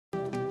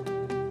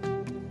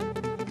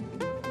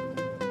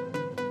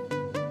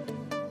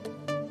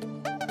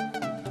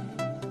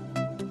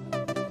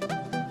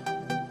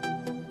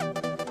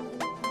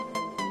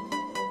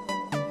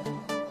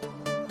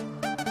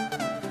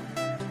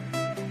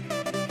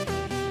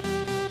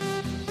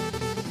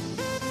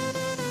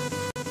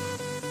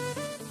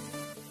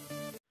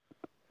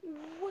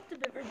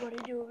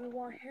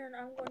and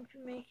I'm going to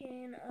be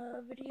making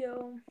a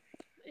video,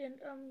 and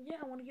yeah,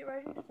 I want to get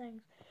right into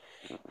things.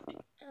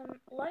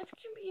 Life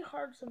can be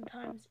hard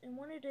sometimes, and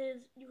when it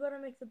is, you gotta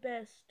make the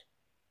best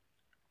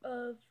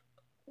of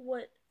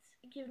what's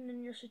given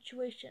in your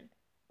situation.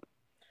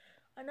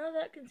 I know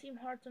that can seem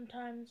hard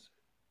sometimes,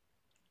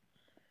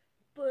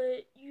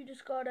 but you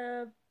just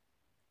gotta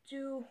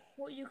do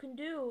what you can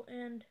do,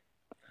 and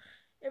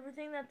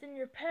everything that's in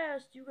your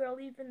past, you gotta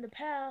leave in the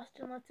past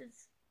unless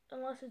it's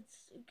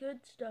good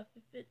stuff.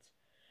 If it's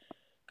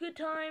good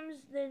times,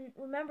 then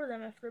remember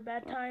them. If they're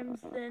bad times,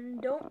 then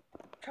don't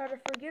try to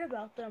forget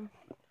about them.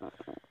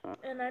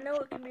 And I know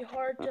it can be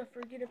hard to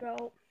forget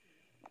about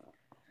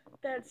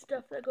bad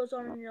stuff that goes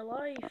on in your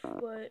life,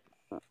 but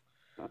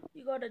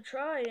you gotta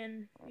try,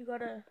 and you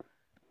gotta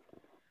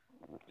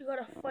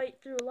fight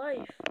through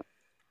life.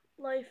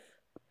 Life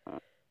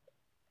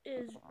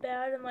is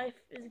bad and life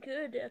is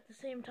good at the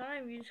same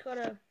time. You just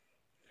gotta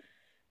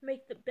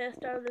make the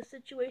best out of the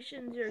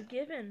situations you're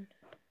given.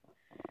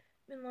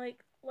 And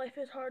life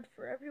is hard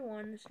for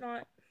everyone. It's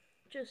not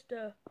just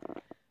a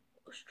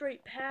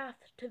straight path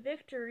to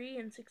victory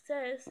and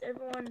success.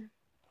 Everyone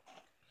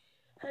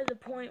has a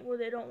point where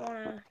they don't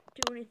want to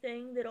do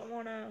anything. They don't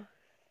want to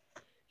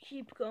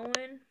keep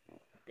going.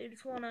 They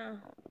just want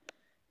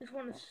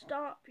to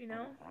stop, you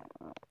know?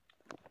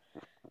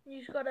 You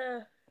just got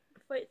to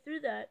fight through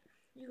that.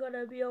 You got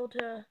to be able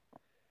to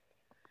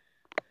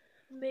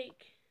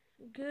make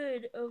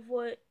good of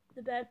what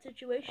the bad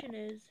situation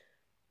is.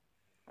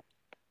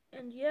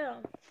 And yeah,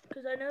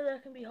 because I know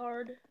that can be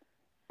hard,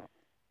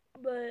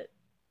 but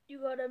you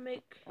got to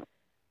make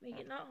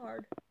it not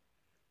hard.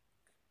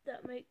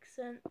 That makes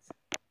sense.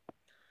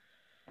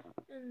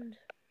 And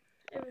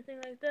everything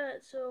like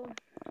that. So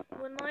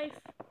when life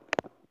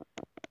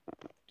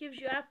gives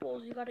you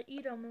apples, you gotta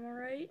eat them, am I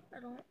right? I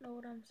don't know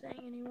what I'm saying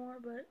anymore,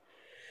 but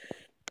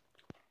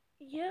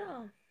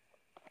yeah.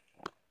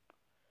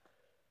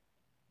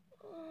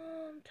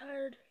 I'm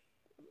tired.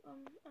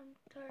 I'm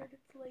tired.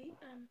 It's late.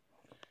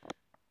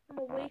 I'm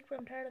awake, but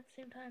I'm tired at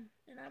the same time,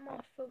 and I'm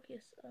off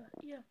focus.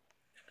 Yeah.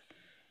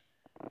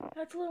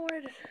 That's what I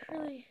wanted to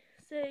really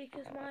say,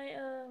 because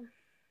I'm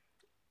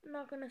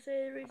not gonna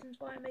say the reasons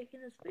why I'm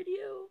making this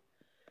video,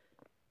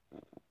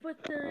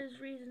 but there is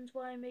reasons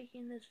why I'm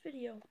making this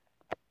video.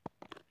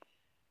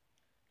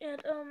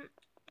 And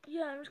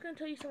yeah, I'm just gonna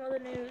tell you some other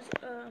news.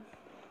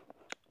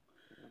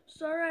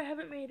 Sorry I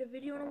haven't made a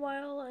video in a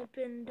while. I've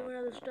been doing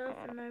other stuff,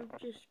 and I've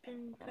just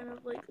been kind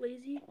of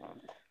lazy.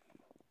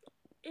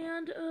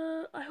 And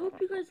I hope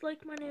you guys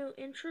like my new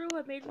intro.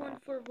 I made one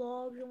for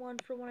vlogs and one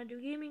for when I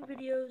do gaming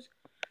videos.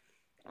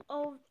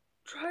 I'll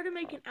try to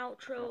make an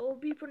outro. It'll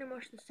be pretty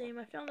much the same.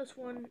 I found this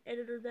one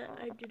editor that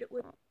I did it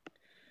with.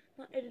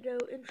 Not editor,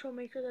 intro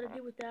maker that I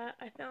did with that.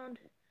 I found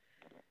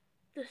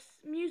the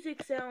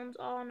music sounds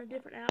on a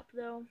different app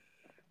though.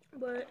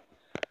 But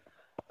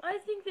I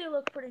think they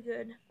look pretty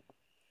good.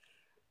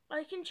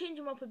 I can change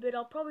them up a bit.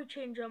 I'll probably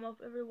change them up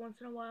every once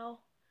in a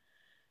while.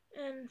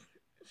 And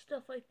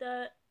stuff like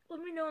that. Let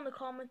me know in the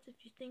comments if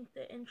you think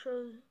the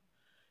intro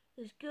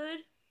is good.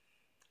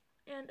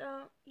 And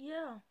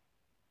yeah.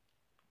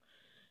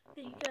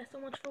 Thank you guys so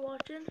much for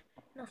watching.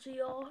 And I'll see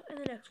y'all in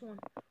the next one.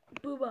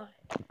 Bye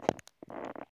bye.